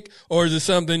pandemic, or is it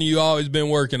something you always been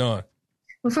working on?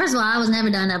 Well, first of all, I was never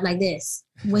done up like this.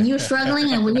 When you're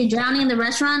struggling and when you're drowning in the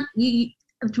restaurant, you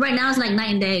right now it's like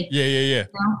night and day. Yeah. You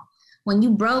know? When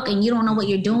you broke and you don't know what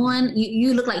you're doing,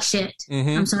 you look like shit.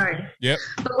 Mm-hmm. I'm sorry. Yep.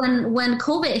 But when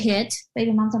COVID hit,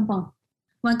 baby, mom's on phone.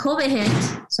 When COVID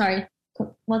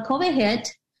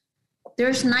hit,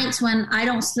 there's nights when I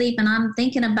don't sleep and I'm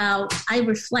thinking about, I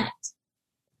reflect.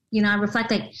 I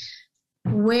reflect like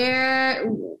where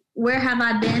have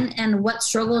I been and what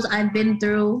struggles I've been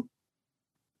through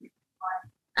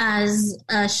as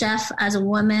a chef, as a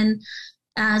woman,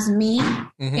 as me.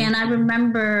 Mm-hmm. And I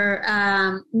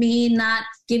remember me not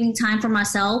giving time for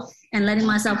myself and letting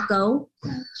myself go,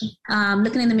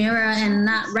 looking in the mirror and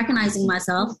not recognizing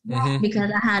myself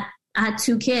because I had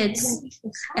 2 kids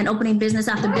and opening business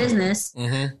after business.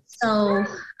 Mm-hmm. So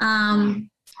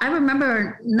I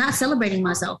remember not celebrating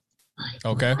myself.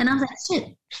 Okay. And I was like,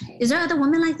 shit, is there other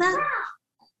women like that?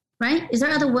 Right? Is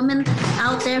there other women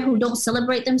out there who don't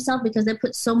celebrate themselves because they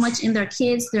put so much in their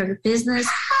kids, their business,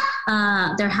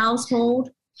 their household,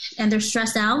 and they're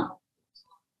stressed out?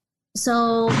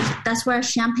 So that's where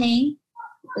Champagne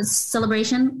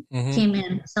Celebration came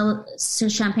in,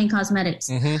 Champagne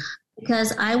Cosmetics.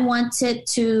 Because I wanted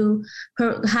to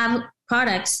have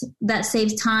products that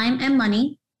save time and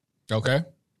money. Okay.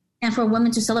 And for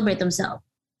women to celebrate themselves.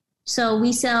 So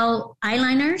we sell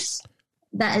eyeliners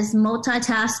that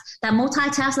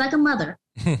multitask like a mother,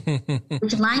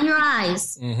 which line your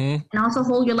eyes and also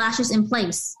hold your lashes in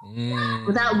place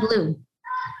without glue.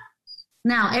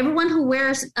 Now, everyone who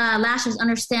wears lashes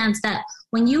understands that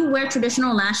when you wear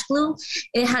traditional lash glue,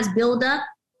 it has buildup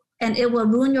and it will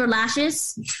ruin your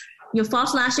lashes, your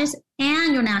false lashes,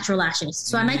 and your natural lashes.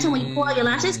 So at nighttime when you pull out your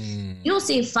lashes, you'll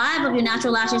see 5 of your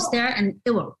natural lashes there and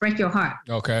it will break your heart.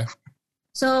 Okay.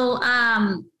 So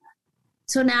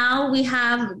so now we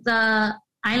have the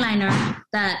eyeliner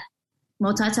that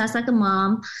multitasks like a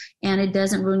mom and it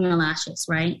doesn't ruin your lashes,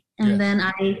 right? And then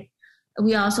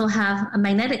we also have a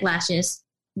magnetic lashes,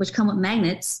 which come with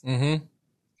magnets. And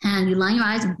you line your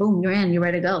eyes and boom, you're in, you're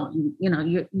ready to go. And,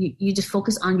 you just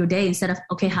focus on your day instead of,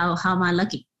 okay, how am I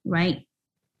lucky, right?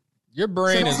 Your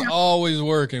brain is always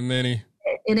working, Minnie.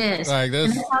 It is. Like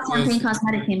that's how Champagne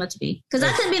Cosmetic came up to be. Because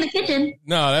I couldn't be in the kitchen.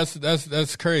 No,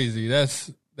 that's crazy. That's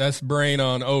brain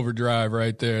on overdrive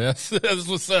right there. That's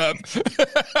what's up.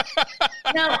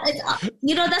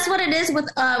 That's what it is with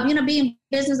being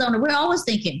business owner. We're always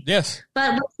thinking. Yes.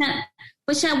 But when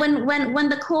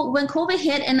COVID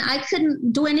hit and I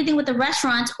couldn't do anything with the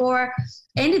restaurant or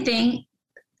anything,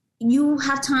 you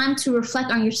have time to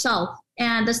reflect on yourself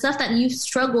and the stuff that you've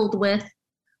struggled with.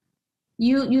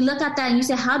 You look at that and you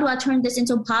say, how do I turn this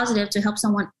into a positive to help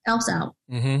someone else out?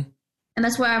 And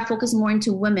that's why I focus more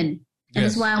into women. And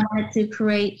that's why I wanted to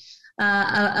create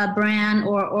a brand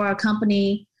or a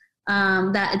company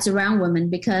that it's around women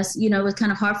because, it was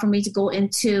kind of hard for me to go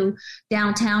into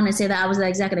downtown and say that I was the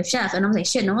executive chef. And I was like,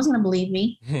 shit, no one's going to believe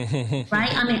me.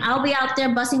 Right? I mean, I'll be out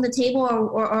there busting the table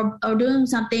or doing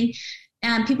something.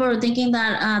 And people are thinking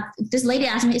that this lady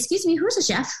asked me, excuse me, who's the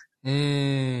chef?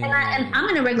 And I'm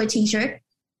in a regular t-shirt.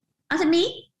 I said,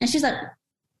 me? And she's like,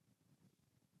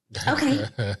 okay.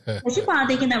 And she's probably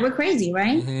thinking that we're crazy,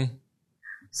 right?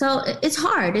 So it's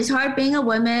hard. It's hard being a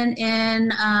woman in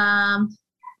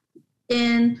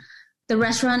the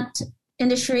restaurant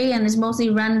industry, and it's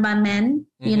mostly run by men.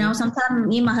 Sometimes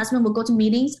me and my husband will go to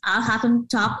meetings. I'll have him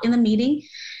talk in the meeting,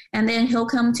 and then he'll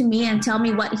come to me and tell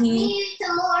me what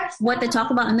they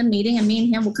talk about in the meeting, and me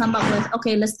and him will come up with,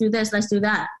 okay, let's do this, let's do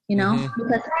that.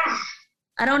 Because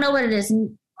I don't know what it is.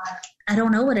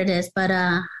 But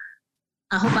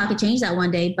I hope I could change that one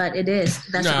day, but it is.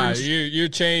 That's you're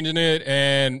changing it,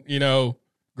 and,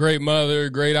 great mother,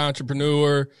 great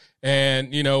entrepreneur.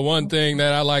 And, one thing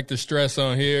that I like to stress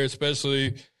on here,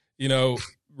 especially,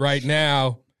 right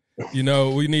now,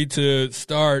 we need to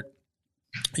start,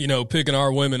 picking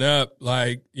our women up.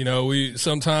 Like, we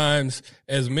sometimes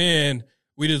as men,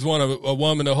 we just want a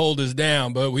woman to hold us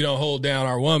down, but we don't hold down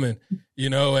our woman,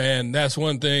 and that's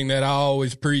one thing that I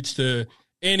always preach to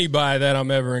anybody that I'm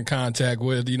ever in contact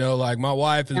with, like my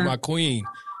wife is my queen,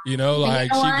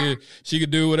 she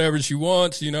could do whatever she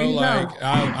wants,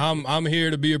 I'm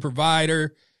here to be a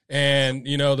provider and,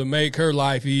 you know, to make her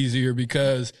life easier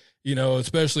because, you know,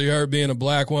 especially her being a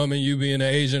black woman, you being an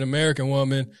Asian American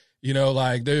woman, you know,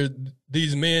 like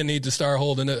these men need to start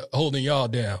holding y'all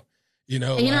down. You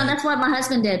know, and, that's what my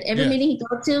husband did. Every meeting he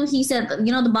go to, he said,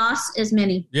 you know, the boss is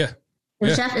Minnie. Yeah.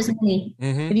 The chef is Minnie.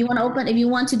 Mm-hmm. If you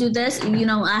want to do this, you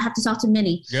know, I have to talk to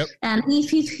Minnie. Yep. And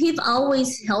he's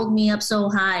always held me up so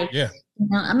high. Yeah. You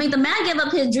know, I mean, the man gave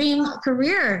up his dream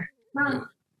career. Mom,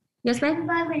 Yes, babe?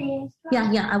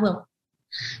 Yeah, I will.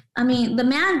 I mean, the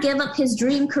man gave up his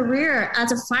dream career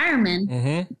as a fireman.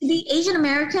 Mm-hmm. To be Asian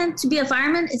American, to be a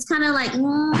fireman, it's kind of like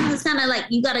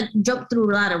you got to jump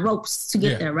through a lot of ropes to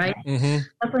get there, right? Mm-hmm.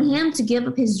 But for him to give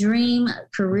up his dream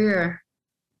career,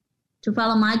 to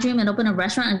follow my dream and open a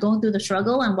restaurant and going through the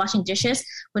struggle and washing dishes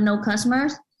with no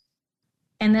customers,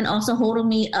 and then also holding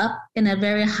me up in a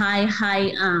very high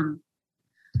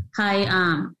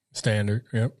Standard.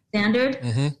 Yep. standard,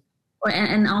 Mm-hmm.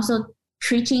 and also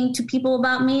preaching to people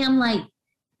about me. I'm like,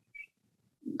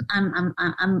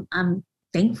 I'm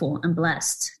thankful and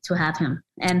blessed to have him,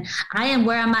 and I am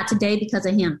where I'm at today because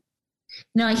of him.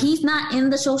 You know, he's not in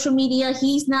the social media,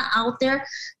 he's not out there,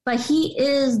 but he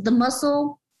is the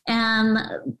muscle and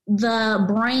the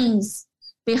brains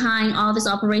behind all this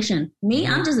operation. Me,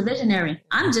 I'm just a visionary.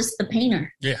 I'm just the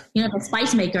painter. Yeah. You know, the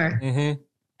spice maker. Mm-hmm.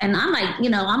 And I'm like, you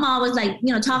know, I'm always like,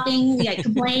 you know, talking, like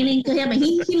complaining to him, and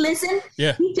he listens.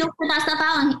 Yeah. He filters that stuff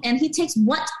out, and he takes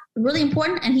what's really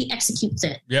important and he executes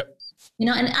it. Yep. You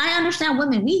know, and I understand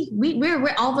women,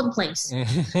 we're all over the place,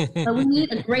 but we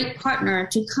need a great partner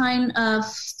to kind of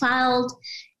file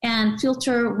and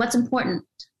filter what's important.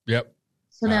 Yep.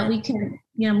 So that we can,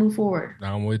 you know, move forward.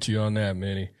 I'm with you on that,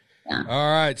 Minnie. Yeah.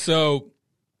 All right. So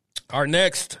our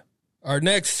next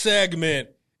segment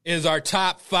is our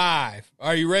top 5.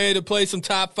 Are you ready to play some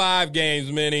top 5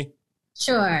 games, Minnie?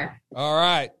 Sure. All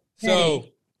right. So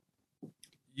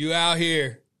you out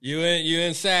here, you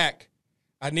in SAC.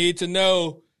 I need to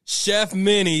know Chef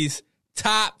Minnie's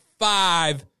top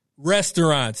 5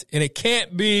 restaurants. And it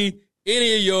can't be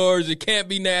any of yours. It can't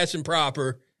be Nash and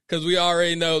Proper because we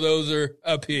already know those are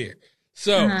up here.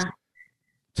 So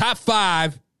top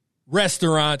 5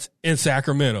 restaurants in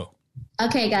Sacramento.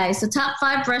 Okay, guys. So top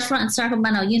 5 restaurant in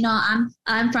Sacramento. You know,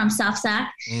 I'm from South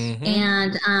Sac,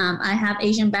 and I have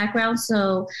Asian background,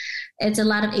 so it's a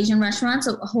lot of Asian restaurants.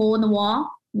 A hole in the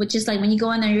wall, which is like when you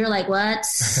go in there, you're like, what?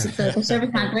 The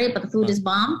service not great, but the food is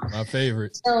bomb. My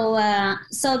favorite.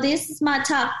 So this is my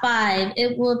top 5.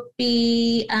 It will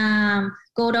be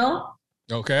Godo.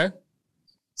 Okay.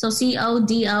 So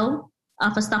CODO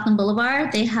off of Stockton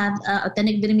Boulevard. They have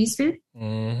authentic Vietnamese food.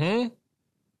 Mm-hmm.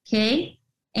 Okay.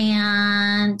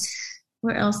 And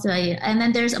where else do I? And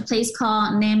then there's a place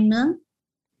called Nam Nung.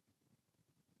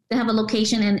 They have a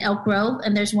location in Elk Grove,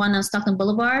 and there's one on Stockton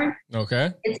Boulevard.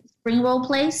 Okay. It's a spring roll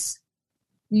place.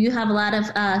 You have a lot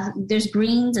of, there's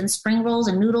greens and spring rolls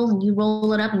and noodles, and you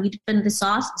roll it up and you dip it in the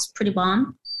sauce. It's pretty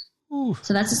bomb. Ooh.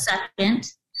 So that's a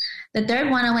second. The third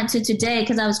one I went to today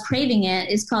because I was craving it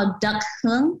is called Duck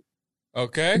Hung.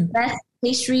 Okay. Best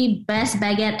pastry, best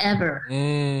baguette ever.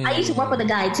 I used to work with a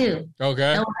guy too.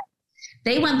 Okay. So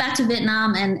they went back to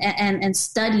Vietnam and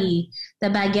study the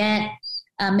baguette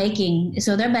making.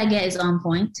 So their baguette is on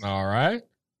point. All right.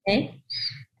 Okay.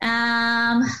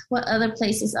 What other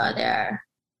places are there?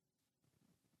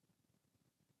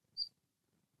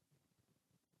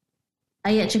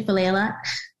 I eat Chick-fil-A a lot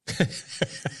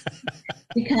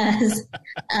because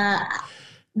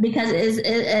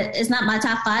it's not my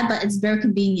top 5, but it's very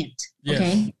convenient. Yes.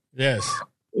 Okay. Yes.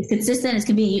 It's consistent. It's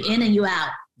convenient. You in and you out.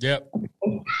 Yep.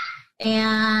 Okay.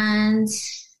 And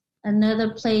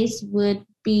another place would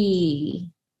be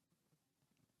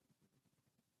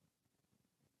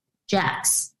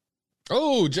Jack's.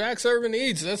 Oh, Jack's Urban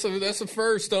Eats. That's a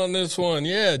first on this one.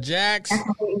 Yeah, Jack's. That's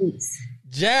how it eats.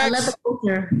 Jack's. I love the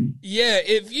culture. Yeah,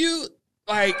 if you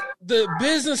like the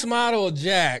business model of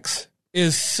Jack's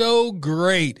is so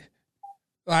great.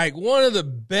 Like one of the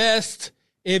best.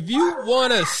 If you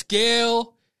want to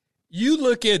scale, you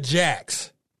look at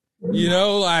Jack's. You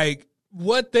know, like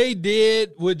what they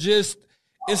did with just,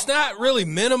 it's not really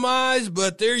minimized,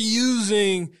 but they're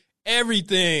using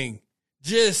everything,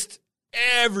 just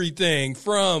everything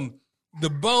from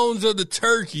the bones of the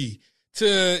turkey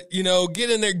to, you know,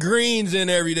 getting their greens in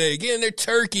every day, getting their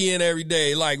turkey in every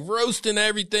day, like roasting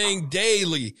everything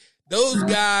daily. Those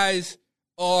guys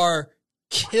are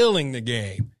killing the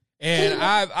game. And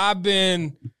I've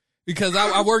been, because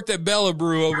I worked at Bella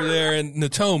Brew over there in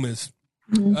Natomas,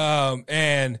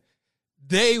 and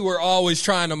they were always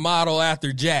trying to model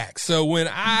after Jack's. So when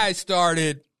I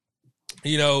started,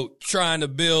 you know, trying to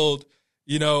build,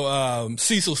 you know,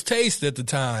 Cecil's Taste at the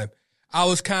time, I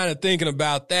was kind of thinking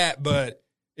about that, but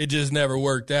it just never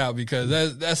worked out because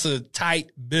that's a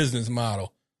tight business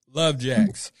model. Love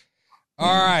Jacks.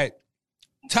 All right.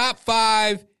 Top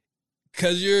 5,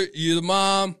 because you're the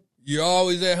mom. You're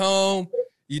always at home.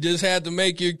 You just had to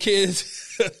make your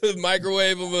kids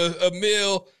microwave them a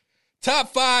meal.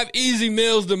 Top 5 easy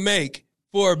meals to make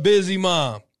for a busy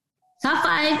mom. Top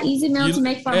 5 easy meals to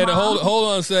make for a mom. Hold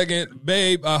on a second.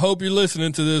 Babe, I hope you're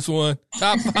listening to this one.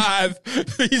 Top 5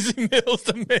 easy meals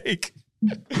to make.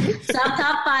 So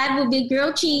top 5 would be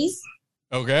grilled cheese.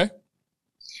 Okay.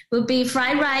 Would be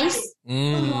fried rice.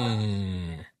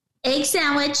 Egg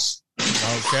sandwich.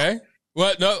 Okay.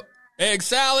 What? No. Egg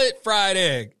salad, fried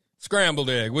egg, scrambled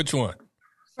egg. Which one?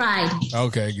 Fried.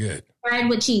 Okay, good. Fried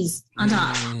with cheese on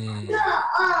top.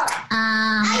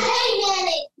 I hate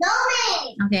mayonnaise. No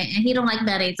mayonnaise. Okay, and he don't like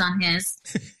band-aids on his.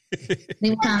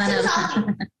 They found that out. I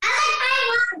like fried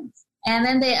ones. And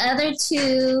then the other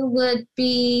 2 would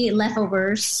be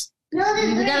leftovers. No,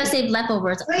 there's We gotta save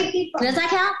leftovers. 3 people. Does that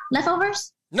count?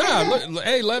 Leftovers? No,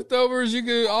 hey, leftovers, you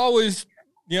could always,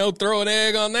 throw an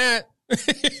egg on that.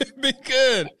 Be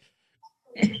good.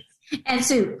 And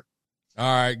soup.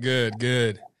 All right,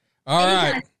 good. All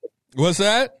right. What's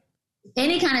that?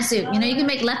 Any kind of soup. You can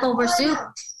make leftover soup.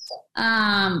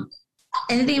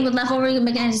 Anything with leftover, you can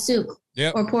make it into soup.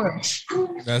 Yep. Or porridge.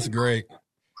 That's great.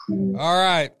 All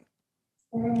right.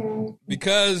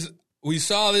 Because we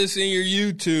saw this in your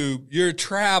YouTube, you're a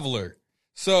traveler.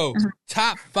 So,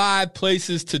 top 5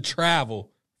 places to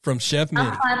travel from Chef Minnie.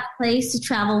 Top 5 place to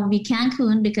travel would be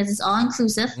Cancun because it's all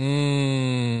inclusive.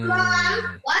 Mom,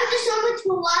 why is there so much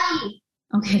Hawaii?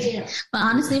 Okay. Yeah. But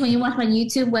honestly, when you watch my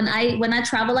YouTube, when I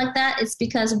travel like that, it's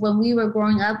because when we were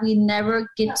growing up, we never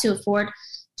get to afford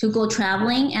to go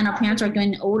traveling and our parents are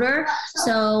getting older.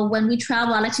 So when we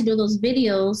travel, I like to do those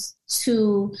videos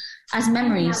as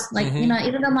memories. Like, even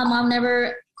though my mom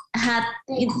never had,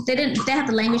 they have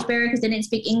the language barrier because they didn't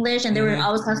speak English and they were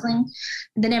always hustling.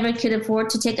 They never could afford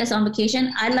to take us on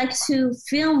vacation. I like to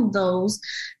film those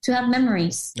to have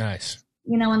memories. Nice.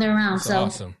 When they're around. That's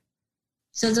awesome.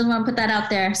 So just want to put that out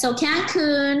there. So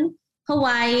Cancun,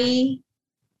 Hawaii,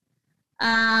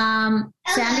 San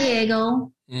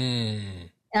Diego,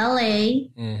 LA,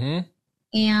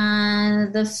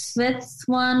 and the 5th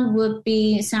one would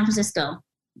be San Francisco.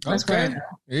 That's okay. where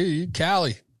Hey,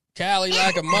 Cali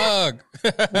like a mug.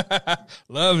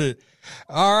 Love it.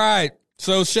 All right.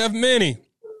 So Chef Minnie,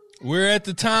 we're at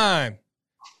the time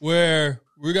where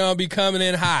we're going to be coming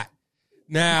in hot.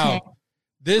 Now,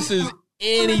 this is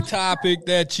any topic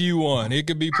that you want. It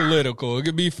could be political. It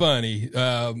could be funny.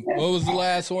 What was the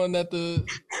last one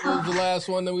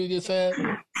that we just had?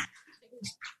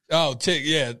 Oh,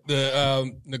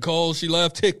 Nicole, she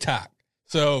loved TikTok.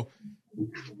 So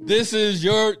this is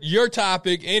your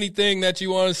topic. Anything that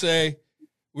you want to say.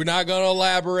 We're not going to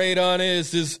elaborate on it.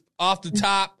 It's just off the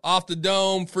top, off the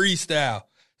dome, freestyle.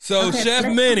 So Chef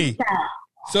Minnie,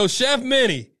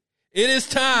 it is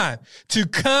time to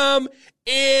come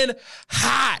in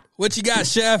hot. What you got,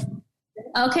 Chef?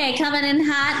 Okay, coming in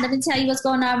hot. Let me tell you what's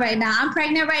going on right now. I'm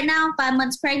pregnant right now, 5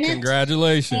 months pregnant.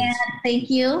 Congratulations. And thank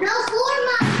you. No, 4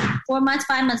 months. 4 months,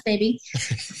 5 months, baby.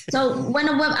 So when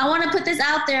a woman, I want to put this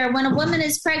out there. When a woman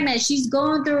is pregnant, she's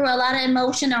going through a lot of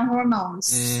emotion and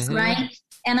hormones, right?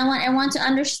 And I want to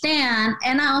understand,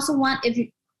 and I also want you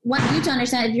to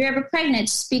understand, if you're ever pregnant,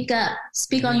 speak up,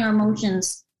 speak on your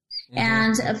emotions.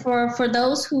 And for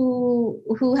those who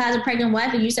has a pregnant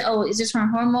wife and you say, oh, is this her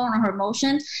hormone or her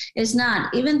emotion? It's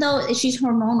not. Even though she's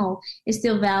hormonal, it's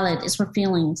still valid. It's her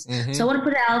feelings. So I want to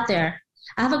put it out there.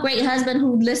 I have a great husband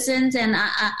who listens, and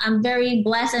I'm very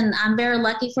blessed and I'm very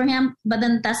lucky for him. But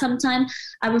then that sometimes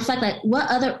I reflect, like,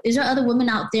 is there other women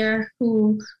out there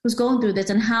who's going through this,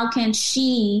 and how can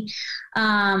she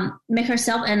make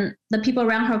herself and the people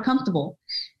around her comfortable?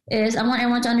 I want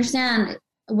everyone to understand,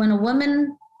 when a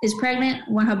woman is pregnant,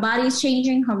 when her body is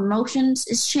changing, her emotions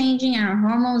is changing, and her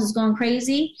hormones is going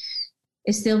crazy,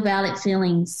 it's still valid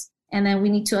feelings. And then we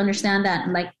need to understand that,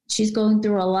 like, she's going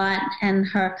through a lot, and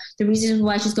the reason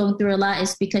why she's going through a lot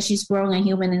is because she's growing a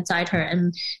human inside her.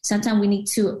 And sometimes we need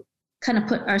to kind of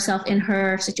put ourselves in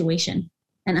her situation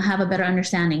and have a better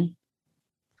understanding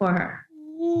for her.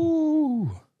 Ooh.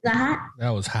 Is that hot? That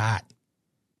was hot.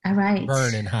 All right.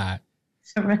 Burning hot.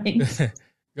 All right.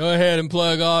 Go ahead and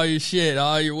plug all your shit,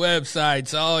 all your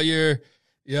websites, all your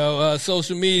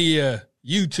social media,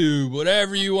 YouTube,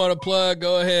 whatever you want to plug.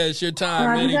 Go ahead. It's your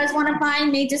time, If you guys want to find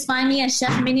me, just find me at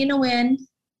Chef Minnie to Win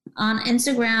on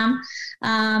Instagram.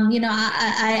 I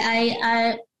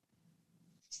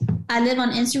live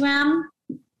on Instagram.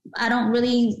 I don't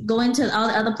really go into all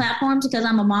the other platforms because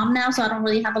I'm a mom now, so I don't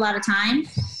really have a lot of time.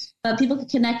 But people can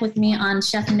connect with me on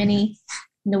Chef Minnie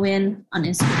Nguyen on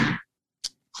Instagram.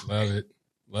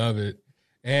 Love it.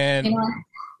 And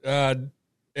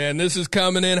and this is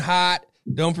coming in hot.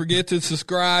 Don't forget to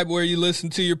subscribe where you listen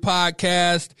to your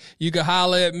podcast. You can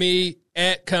holler at me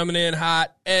at Coming In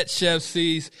Hot, at Chef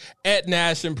C's, at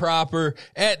Nash and Proper,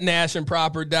 at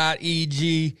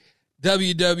nashandproper.eg,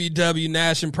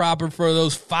 www.nashandproper for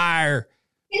those fire,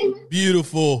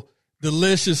 beautiful,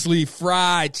 deliciously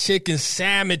fried chicken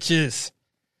sandwiches.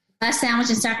 Best sandwich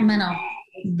in Sacramento.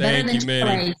 Thank you,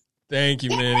 Minnie. Thank you,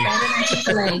 Minnie. Better than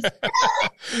Chick-fil-A.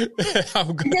 Just how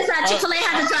Chick-fil-A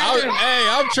had to drive through. Hey,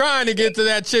 I'm trying to get to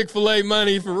that Chick-fil-A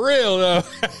money for real, though.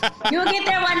 You'll get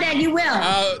there one day. You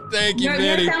will. Thank you,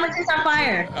 Minnie. Your sandwiches are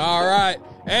fire. All right.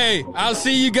 Hey, I'll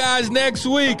see you guys next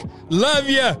week. Love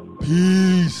ya.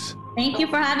 Peace. Thank you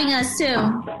for having us,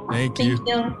 too. Thank you. Thank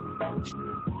you.